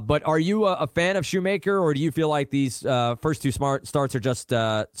 But are you a fan of Shoemaker, or do you feel like these first two starts are just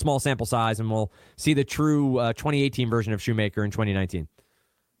small sample size and we'll see the true 2018 version of Shoemaker in 2019?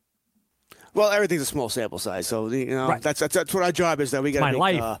 Well, everything's a small sample size, so Right. that's what our job is. That we got to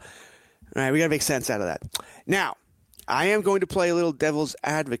make. We got to make sense out of that. Now, I am going to play a little devil's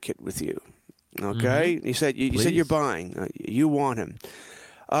advocate with you. Okay, you said you're buying. You want him.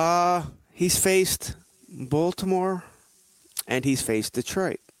 He's faced Baltimore, and he's faced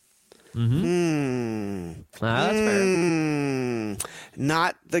Detroit. That's fair.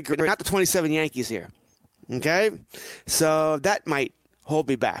 Not the 27 Yankees here. Okay, so that might hold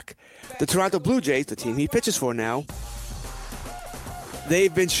me back. The Toronto Blue Jays, the team he pitches for now,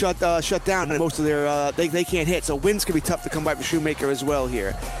 they've been shut down, and most of their they can't hit. So wins can be tough to come by for Shoemaker as well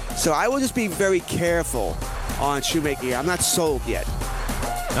here. So I will just be very careful on Shoemaker here. I'm not sold yet.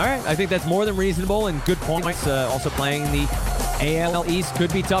 All right, I think that's more than reasonable and good points. Also playing the AL East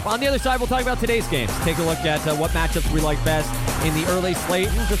could be tough. On the other side, we'll talk about today's games. Take a look at what matchups we like best in the early slate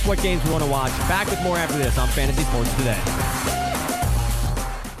and just what games we want to watch. Back with more after this on Fantasy Sports Today.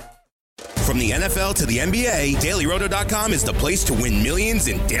 From the NFL to the NBA, DailyRoto.com is the place to win millions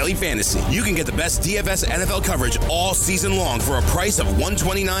in daily fantasy. You can get the best DFS NFL coverage all season long for a price of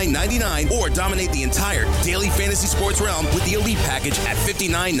 $129.99 or dominate the entire daily fantasy sports realm with the Elite Package at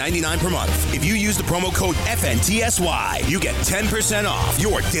 $59.99 per month. If you use the promo code FNTSY, you get 10% off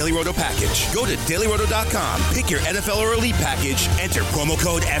your Daily Roto package. Go to DailyRoto.com, pick your NFL or Elite Package, enter promo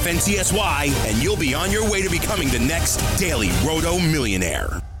code FNTSY, and you'll be on your way to becoming the next Daily Roto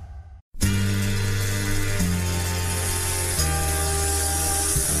millionaire.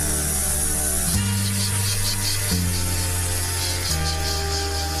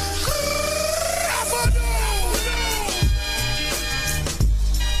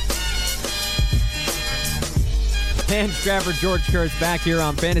 And Stratford George Kurtz back here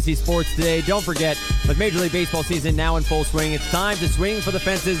on Fantasy Sports Today. Don't forget, with Major League Baseball season now in full swing, it's time to swing for the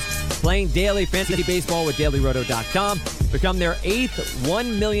fences, playing daily fantasy baseball with DailyRoto.com. Become their 8th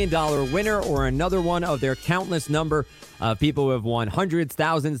 $1 million winner or another one of their countless number of people who have won hundreds,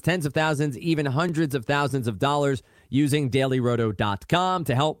 thousands, tens of thousands, even hundreds of thousands of dollars using DailyRoto.com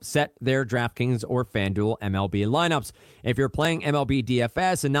to help set their DraftKings or FanDuel MLB lineups. If you're playing MLB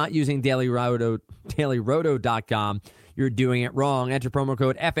DFS and not using DailyRoto.com, you're doing it wrong. Enter promo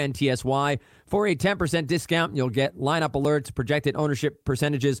code FNTSY for a 10% discount. You'll get lineup alerts, projected ownership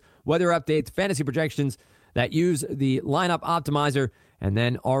percentages, weather updates, fantasy projections that use the lineup optimizer, and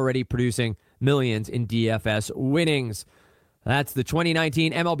then already producing millions in DFS winnings. That's the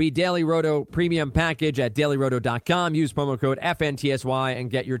 2019 MLB Daily Roto Premium Package at DailyRoto.com. Use promo code FNTSY and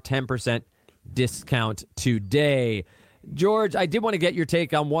get your 10% discount today. George, I did want to get your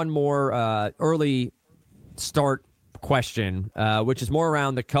take on one more early start question, which is more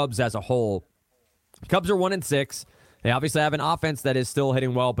around the Cubs as a whole. Cubs are 1-6. They obviously have an offense that is still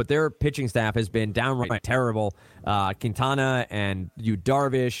hitting well, but their pitching staff has been downright terrible. Quintana and Yu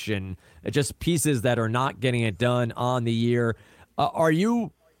Darvish and just pieces that are not getting it done on the year. Are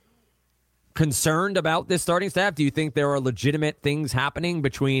you concerned about this starting staff? Do you think there are legitimate things happening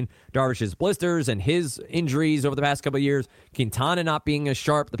between Darvish's blisters and his injuries over the past couple of years, Quintana not being as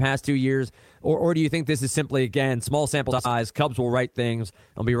sharp the past 2 years? Or do you think this is simply, again, small sample size, Cubs will right things,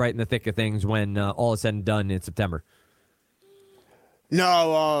 they'll be right in the thick of things when all is said and done in September?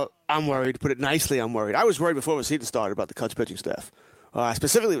 No, I'm worried. To put it nicely, I'm worried. I was worried before the season started about the Cubs pitching staff,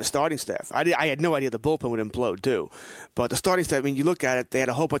 specifically the starting staff. I had no idea the bullpen would implode too. But the starting staff, I mean, you look at it, they had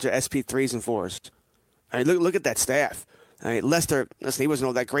a whole bunch of SP3s and 4s. I mean, look at that staff. I mean, Lester, listen, he wasn't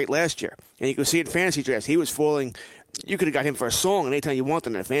all that great last year. And you can see it in fantasy drafts. He was falling. You could have got him for a song, and anytime you want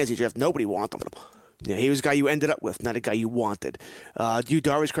him in a fantasy draft, nobody wanted him. Yeah, he was the guy you ended up with, not a guy you wanted. Yu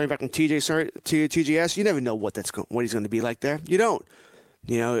Darvish coming back from TGS, you never know what he's going to be like there. You don't.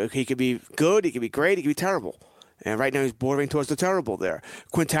 You know, he could be good, he could be great, he could be terrible. And right now he's bordering towards the terrible there.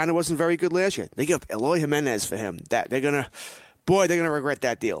 Quintana wasn't very good last year. They give up Eloy Jimenez for him. They're gonna regret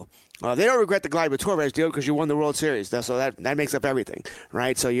that deal. They don't regret the Gleyber with Torres deal because you won the World Series. So that makes up everything,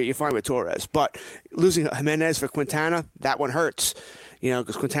 right? So you're fine with Torres. But losing Jimenez for Quintana, that one hurts. You know,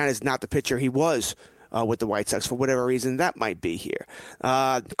 because Quintana is not the pitcher he was with the White Sox for whatever reason that might be here.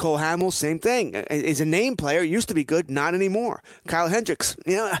 Cole Hamels, same thing. Is a name player, used to be good, not anymore. Kyle Hendricks,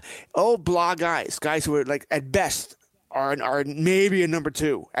 old blah guys who are like at best are maybe a number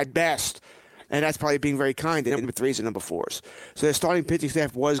 2 at best. And that's probably being very kind to number 3s and number 4s. So their starting pitching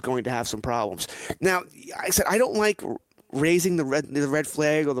staff was going to have some problems. Now, I said I don't like raising the red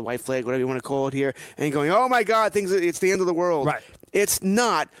flag or the white flag, whatever you want to call it here, and going, oh, my God, it's the end of the world. Right. It's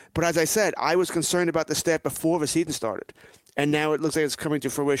not. But as I said, I was concerned about the staff before the season started. And now it looks like it's coming to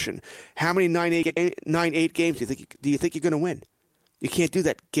fruition. How many 9-8 games do you think you're going to win? You can't do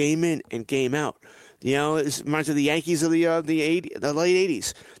that game in and game out. You know, it reminds me of the Yankees of the late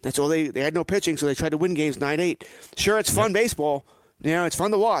 80s. That's all they had no pitching, so they tried to win games 9-8. Sure, it's fun baseball. You know, it's fun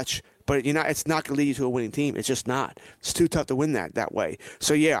to watch, but it's not going to lead you to a winning team. It's just not. It's too tough to win that way.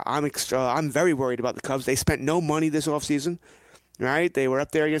 So yeah, I'm very worried about the Cubs. They spent no money this offseason, right? They were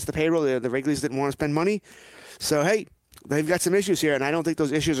up there against the payroll. The Wrigley's didn't want to spend money. So hey, they've got some issues here, and I don't think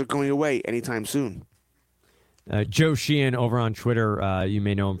those issues are going away anytime soon. Joe Sheehan over on Twitter, you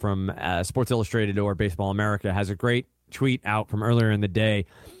may know him from Sports Illustrated or Baseball America, has a great tweet out from earlier in the day.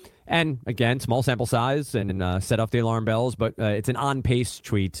 And again, small sample size and set off the alarm bells, but it's an on-pace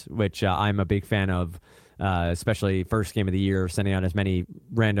tweet, which I'm a big fan of, especially first game of the year, sending out as many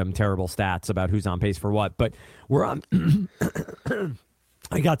random terrible stats about who's on pace for what. But we're on...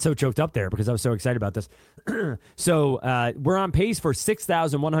 I got so choked up there because I was so excited about this. So we're on pace for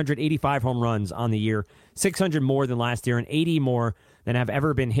 6,185 home runs on the year, 600 more than last year, and 80 more than have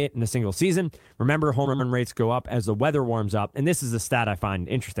ever been hit in a single season. Remember, home run rates go up as the weather warms up, and this is the stat I find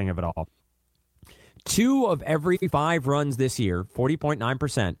interesting of it all. 2 of every 5 runs this year,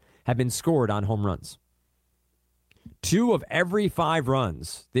 40.9%, have been scored on home runs. 2 of every 5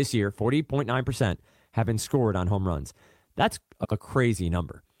 runs this year, 40.9%, have been scored on home runs. That's a crazy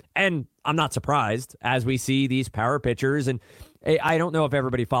number. And I'm not surprised as we see these power pitchers. And I don't know if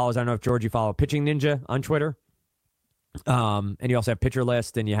everybody follows. I don't know if, George, you follow Pitching Ninja on Twitter. And you also have Pitcher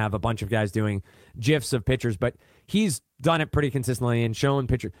List, and you have a bunch of guys doing GIFs of pitchers. But he's done it pretty consistently and shown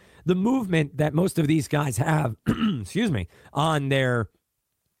pitcher. The movement that most of these guys have, on their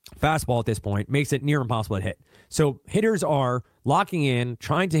fastball at this point makes it near impossible to hit. So hitters are locking in,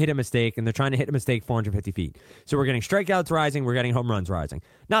 trying to hit a mistake, and they're trying to hit a mistake 450 feet. So we're getting strikeouts rising, we're getting home runs rising.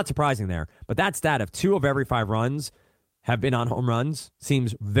 Not surprising there, but that stat of 2 of every 5 runs have been on home runs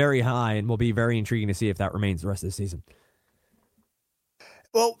seems very high and will be very intriguing to see if that remains the rest of the season.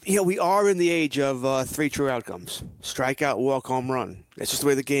 Well, we are in the age of 3 true outcomes. Strikeout, walk, home run. That's just the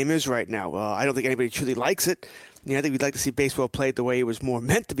way the game is right now. I don't think anybody truly likes it. I think we'd like to see baseball played the way it was more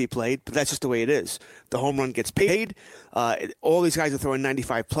meant to be played, but that's just the way it is. The home run gets paid. All these guys are throwing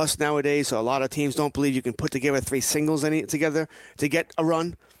 95-plus nowadays, so a lot of teams don't believe you can put together 3 singles together to get a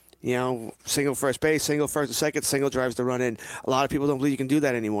run. Single first base, single first and second, single drives the run in. A lot of people don't believe you can do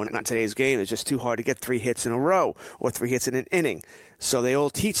that anymore. Not today's game. It's just too hard to get 3 hits in a row or 3 hits in an inning. So they all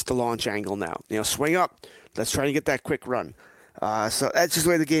teach the launch angle now. Swing up. Let's try to get that quick run. So that's just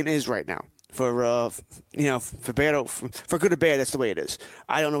the way the game is right now. For bad, for good or bad, that's the way it is.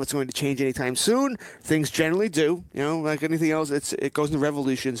 I don't know if it's going to change anytime soon. Things generally do. Like anything else, it goes into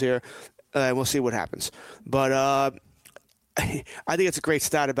revolutions here. We'll see what happens. But I think it's a great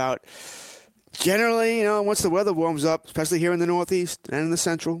stat about generally, once the weather warms up, especially here in the Northeast and in the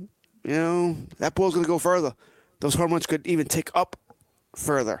Central, that ball's going to go further. Those home runs could even tick up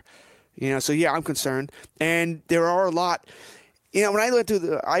further. So yeah, I'm concerned. And there are a lot. When I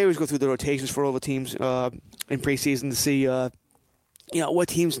always go through the rotations for all the teams in preseason to see, what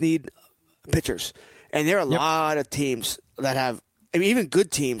teams need pitchers. And there are a lot of teams that have, even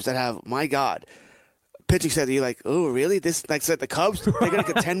good teams that have, my God, pitching staff that you're like, oh, really? This, like I said, the Cubs, they're going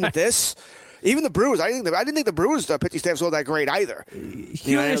to contend with this? Even the Brewers, I didn't think the Brewers' pitching staff was all that great either.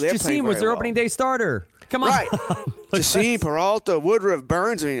 Jassim was their opening day starter. Come on. Right. Jassim, Peralta, Woodruff,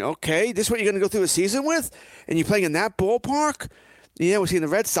 Burns. Okay, this is what you're going to go through a season with? And you're playing in that ballpark? We're seeing the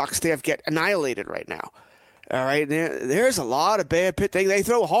Red Sox staff get annihilated right now. All right? There's a lot of bad pitching. They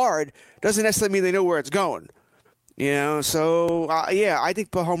throw hard. Doesn't necessarily mean they know where it's going. So, I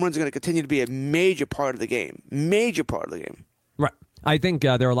think home runs are going to continue to be a major part of the game. Major part of the game. Right. I think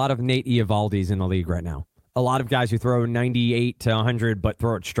there are a lot of Nate Eovaldi's in the league right now. A lot of guys who throw 98 to 100 but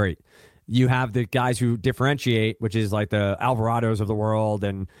throw it straight. You have the guys who differentiate, which is like the Alvarados of the world,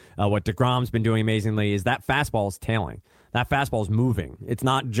 and what DeGrom's been doing amazingly is that fastball is tailing. That fastball is moving. It's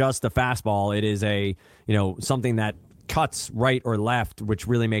not just a fastball. It is something that cuts right or left, which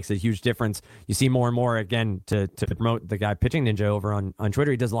really makes a huge difference. You see more and more, again, to promote the guy Pitching Ninja over on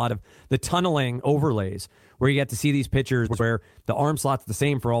Twitter. He does a lot of the tunneling overlays where you get to see these pitchers where the arm slot's the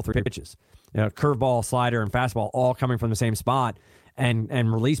same for all 3 pitches. Curveball, slider, and fastball all coming from the same spot. And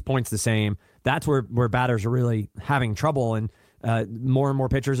release points the same. That's where batters are really having trouble, and more and more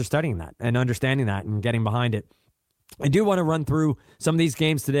pitchers are studying that and understanding that and getting behind it. I do want to run through some of these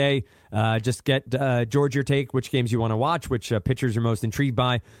games today. Just get, George, your take, which games you want to watch, which pitchers you're most intrigued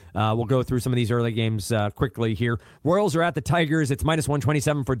by. We'll go through some of these early games quickly here. Royals are at the Tigers. It's minus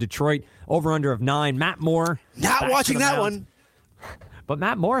 127 for Detroit. Over-under of 9. Matt Moore. Not watching that one. But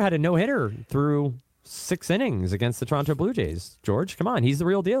Matt Moore had a no-hitter through 6 innings against the Toronto Blue Jays. George, come on. He's the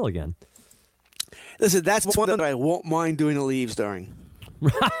real deal again. Listen, that's one that I won't mind doing the leaves during.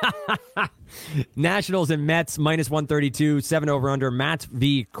 Nationals and Mets, minus 132, 7 over-under. Mats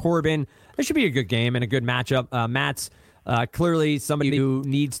v. Corbin. This should be a good game and a good matchup. Mats, clearly somebody who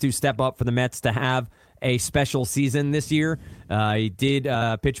needs to step up for the Mets to have a special season this year. He did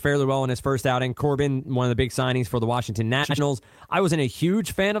pitch fairly well in his first outing. Corbin, one of the big signings for the Washington Nationals. I wasn't a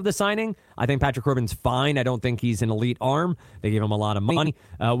huge fan of the signing. I think Patrick Corbin's fine. I don't think he's an elite arm. They gave him a lot of money.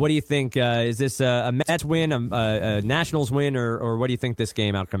 What do you think? Is this a Mets win, a Nationals win, or what do you think this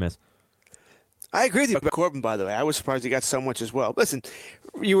game outcome is? I agree with you about Corbin, by the way. I was surprised he got so much as well. Listen,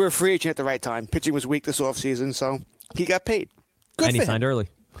 you were a free agent at the right time. Pitching was weak this offseason, so he got paid. Good and for he signed him. early.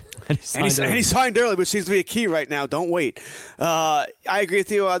 And he signed early, which seems to be a key right now. Don't wait. I agree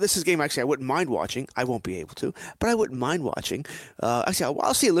with you. This is a game actually I wouldn't mind watching. I won't be able to, but I wouldn't mind watching. Actually,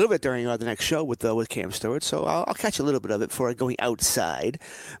 I'll see a little bit during the next show with Cam Stewart, so I'll catch a little bit of it before going outside.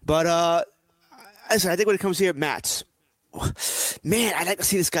 But I think when it comes here, Mats, man, I'd like to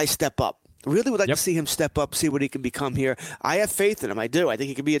see this guy step up. Really would like to see him step up, see what he can become here. I have faith in him. I do. I think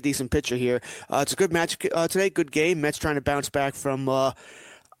he can be a decent pitcher here. It's a good match today, good game. Mets trying to bounce back from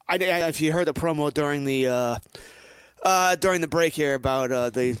if you heard the promo during the break here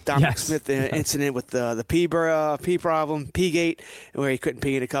about the Dominic Smith incident with the pee problem, P-gate, where he couldn't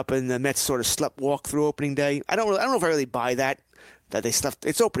pee in a cup, and the Mets sort of slept walk through opening day. I don't know if I really buy that they stuffed.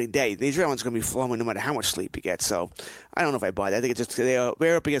 It's opening day. The Israelis going to be flowing no matter how much sleep you get. So I don't know if I buy that. I think it's just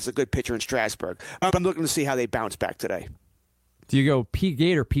they're up against a good pitcher in Strasburg. I'm looking to see how they bounce back today. Do you go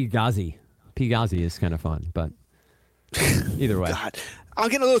P-gate or P-Ghazi? P-Ghazi is kind of fun, but either way. God. I'm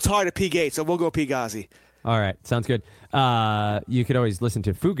getting a little tired of P-gate, so we'll go P-Ghazi. All right, sounds good. You could always listen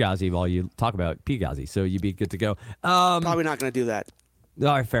to Fugazi while you talk about P-Ghazi, so you'd be good to go. Probably not going to do that. All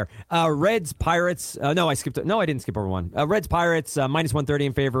right, fair. Reds, Pirates. No, I didn't skip over one. Reds, Pirates, minus 130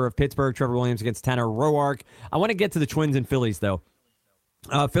 in favor of Pittsburgh. Trevor Williams against Tanner Roark. I want to get to the Twins and Phillies, though.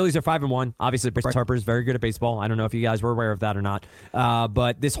 Phillies are 5-1. Obviously, Bryce Harper is very good at baseball. I don't know if you guys were aware of that or not.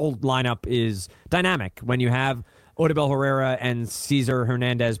 But this whole lineup is dynamic. When you have Odubel Herrera and Cesar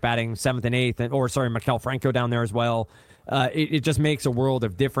Hernandez batting 7th and 8th, Maikel Franco down there as well. It just makes a world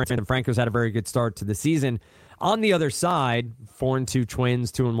of difference. And Franco's had a very good start to the season. On the other side, 4-2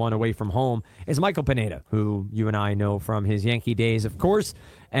 Twins, 2-1 away from home, is Michael Pineda, who you and I know from his Yankee days, of course,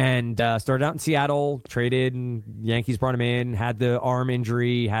 and started out in Seattle, traded, and Yankees brought him in, had the arm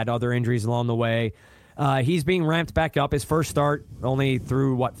injury, had other injuries along the way. He's being ramped back up. His first start only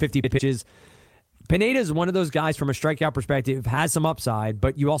threw, 50 pitches. Pineda is one of those guys from a strikeout perspective, has some upside,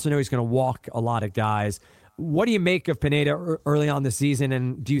 but you also know he's going to walk a lot of guys. What do you make of Pineda early on the season,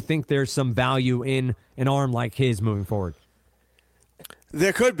 and do you think there's some value in an arm like his moving forward?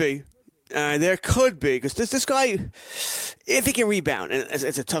 There could be. Because this guy, if he can rebound, and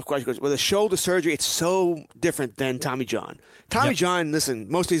it's a tough question, because with a shoulder surgery, it's so different than Tommy John. Tommy John,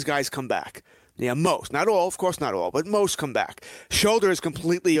 listen, most of these guys come back. Yeah, most. Not all, of course not all, but most come back. Shoulder is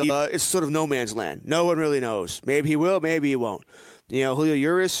completely, it's sort of no man's land. No one really knows. Maybe he will, maybe he won't. Julio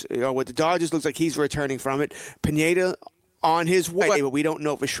Urias, with the Dodgers, looks like he's returning from it. Pineda on his way, but we don't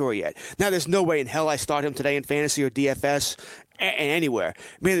know for sure yet. Now, there's no way in hell I start him today in fantasy or DFS anywhere.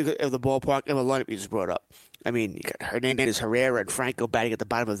 Maybe the ballpark and the lineup you just brought up. I mean, you got Hernandez, Herrera, and Franco batting at the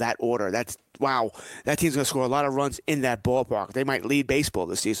bottom of that order. That's wow. That team's going to score a lot of runs in that ballpark. They might lead baseball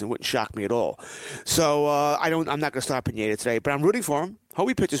this season. Wouldn't shock me at all. So I'm not going to start Pineda today, but I'm rooting for him. Hope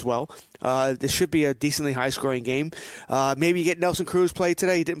he pitches well. This should be a decently high-scoring game. Maybe you get Nelson Cruz play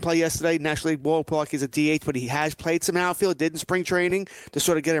today. He didn't play yesterday. National League ballpark. He's a DH, but he has played some outfield. Did in spring training to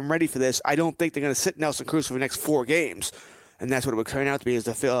sort of get him ready for this. I don't think they're going to sit Nelson Cruz for the next 4 games. And that's what it would turn out to be, is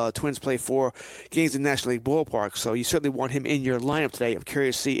the Twins play 4 games in National League ballpark. So you certainly want him in your lineup today. I'm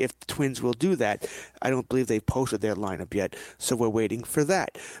curious to see if the Twins will do that. I don't believe they've posted their lineup yet, so we're waiting for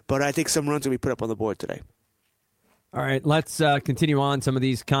that. But I think some runs will be put up on the board today. All right, let's continue on some of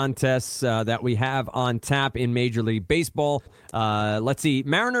these contests that we have on tap in Major League Baseball. Let's see,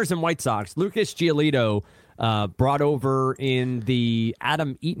 Mariners and White Sox. Lucas Giolito brought over in the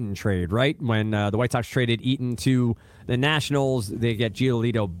Adam Eaton trade, right? When the White Sox traded Eaton to the Nationals, they get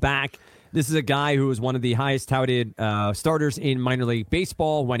Giolito back. This is a guy who was one of the highest touted starters in minor league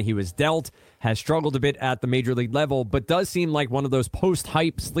baseball when he was dealt, has struggled a bit at the major league level, but does seem like one of those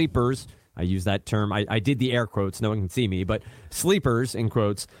post-hype sleepers I use that term. I did the air quotes. No one can see me, but sleepers in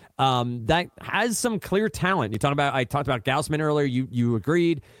quotes. That has some clear talent. I talked about Gausman earlier. You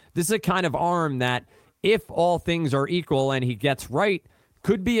agreed. This is a kind of arm that, if all things are equal and he gets right,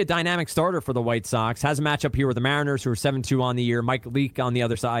 could be a dynamic starter for the White Sox. Has a matchup here with the Mariners, who are 7-2 on the year. Mike Leake on the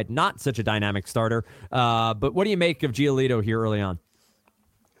other side, not such a dynamic starter. But what do you make of Giolito here early on?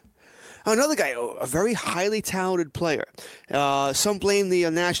 Another guy, a very highly talented player. Some blame the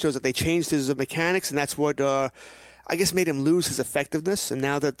Nationals that they changed his mechanics, and that's what I guess made him lose his effectiveness. And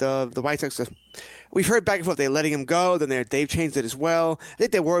now that the White Sox, we've heard back and forth, they're letting him go. Then they've changed it as well. I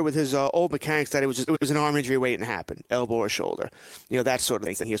think they're worried with his old mechanics that it was an arm injury waiting to happen, elbow or shoulder, that sort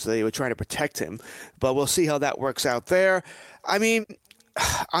of thing here. So they were trying to protect him, but we'll see how that works out there. I mean,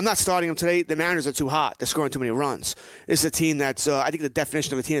 I'm not starting them today. The Mariners are too hot. They're scoring too many runs. This is a team that's, I think the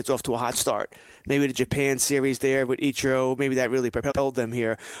definition of a team that's off to a hot start. Maybe the Japan series there with Ichiro, maybe that really propelled them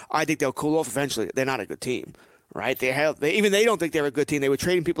here. I think they'll cool off eventually. They're not a good team, right? Even they don't think they're a good team. They were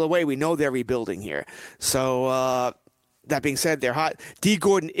trading people away. We know they're rebuilding here. So, that being said, they're hot. D.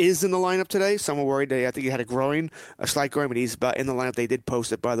 Gordon is in the lineup today. Some were worried. I think he had a slight groin, but he's in the lineup. They did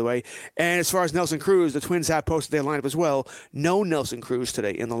post it, by the way. And as far as Nelson Cruz, the Twins have posted their lineup as well. No Nelson Cruz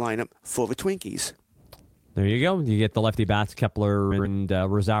today in the lineup for the Twinkies. There you go. You get the lefty bats, Kepler and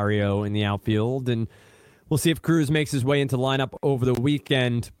Rosario in the outfield. And we'll see if Cruz makes his way into the lineup over the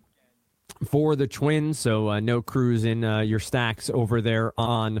weekend for the Twins. So no Cruz in your stacks over there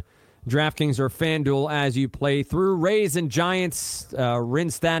on DraftKings or FanDuel as you play through. Rays and Giants, Rin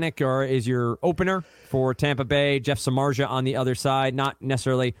Stanek is your opener for Tampa Bay. Jeff Samardzija on the other side. Not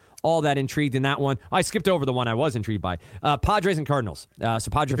necessarily all that intrigued in that one. I skipped over the one I was intrigued by. Padres and Cardinals.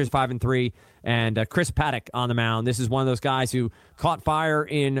 So Padres 5-3, and Chris Paddock on the mound. This is one of those guys who caught fire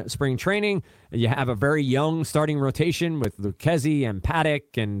in spring training. You have a very young starting rotation with Lucchesi and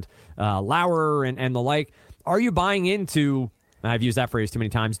Paddock and Lauer and the like. Are you buying into... I've used that phrase too many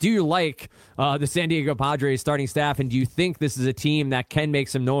times. Do you like the San Diego Padres starting staff, and do you think this is a team that can make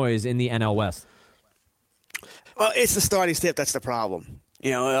some noise in the NL West? Well, it's the starting staff that's the problem.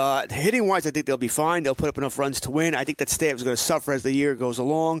 Hitting-wise, I think they'll be fine. They'll put up enough runs to win. I think that staff is going to suffer as the year goes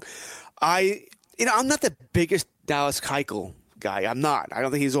along. I'm not the biggest Dallas Keuchel guy. I'm not. I don't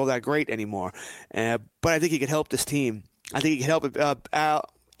think he's all that great anymore. But I think he could help this team. I think he could help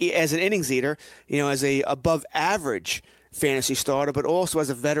as an innings eater, as a above-average fantasy starter, but also as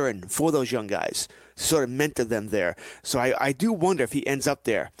a veteran for those young guys, sort of mentor them there. So I do wonder if he ends up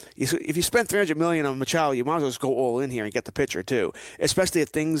there. If you spend $300 million on Machado, you might as well just go all in here and get the pitcher too, especially if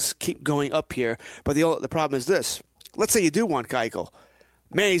things keep going up here. But the problem is this. Let's say you do want Keuchel.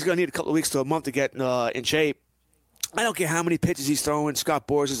 Man, he's going to need a couple of weeks to a month to get in shape. I don't care how many pitches he's throwing, Scott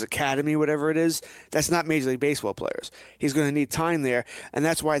Boras' academy, whatever it is. That's not Major League Baseball players. He's going to need time there, and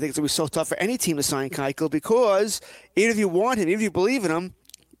that's why I think it's going to be so tough for any team to sign Keuchel, because even if you want him, even if you believe in him,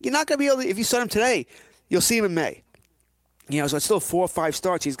 you're not going to be able to. If you sign him today, you'll see him in May. So it's still 4 or 5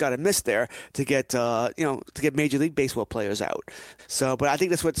 starts he's got to miss there to get, to get Major League Baseball players out. So, but I think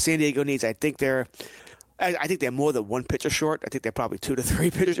that's what San Diego needs. I think they're more than one pitcher short. I think they're probably 2 to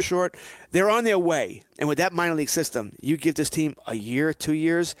 3 pitchers short. They're on their way. And with that minor league system, you give this team a year, 2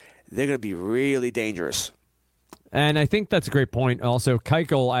 years, they're going to be really dangerous. And I think that's a great point. Also,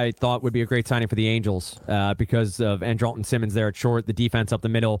 Keuchel, I thought, would be a great signing for the Angels because of Andrelton Simmons there at short. The defense up the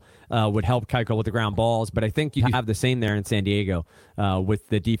middle would help Keuchel with the ground balls. But I think you have the same there in San Diego with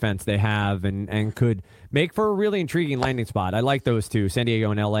the defense they have and could make for a really intriguing landing spot. I like those two, San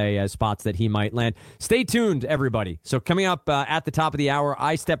Diego and L.A., as spots that he might land. Stay tuned, everybody. So coming up at the top of the hour,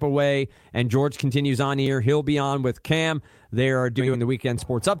 I step away, and George continues on here. He'll be on with Cam. They are doing the Weekend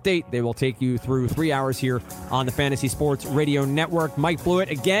Sports Update. They will take you through 3 hours here on the Fantasy Sports Radio Network. Mike Blewett,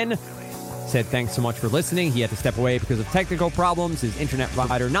 again, said thanks so much for listening. He had to step away because of technical problems. His internet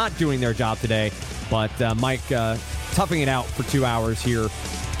provider not doing their job today. But Mike toughing it out for 2 hours here,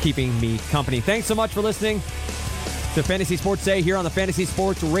 keeping me company. Thanks so much for listening to Fantasy Sports Day here on the Fantasy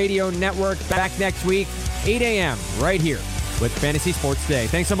Sports Radio Network. Back next week, 8 a.m. right here with Fantasy Sports Day.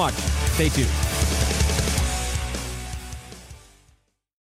 Thanks so much. Stay tuned.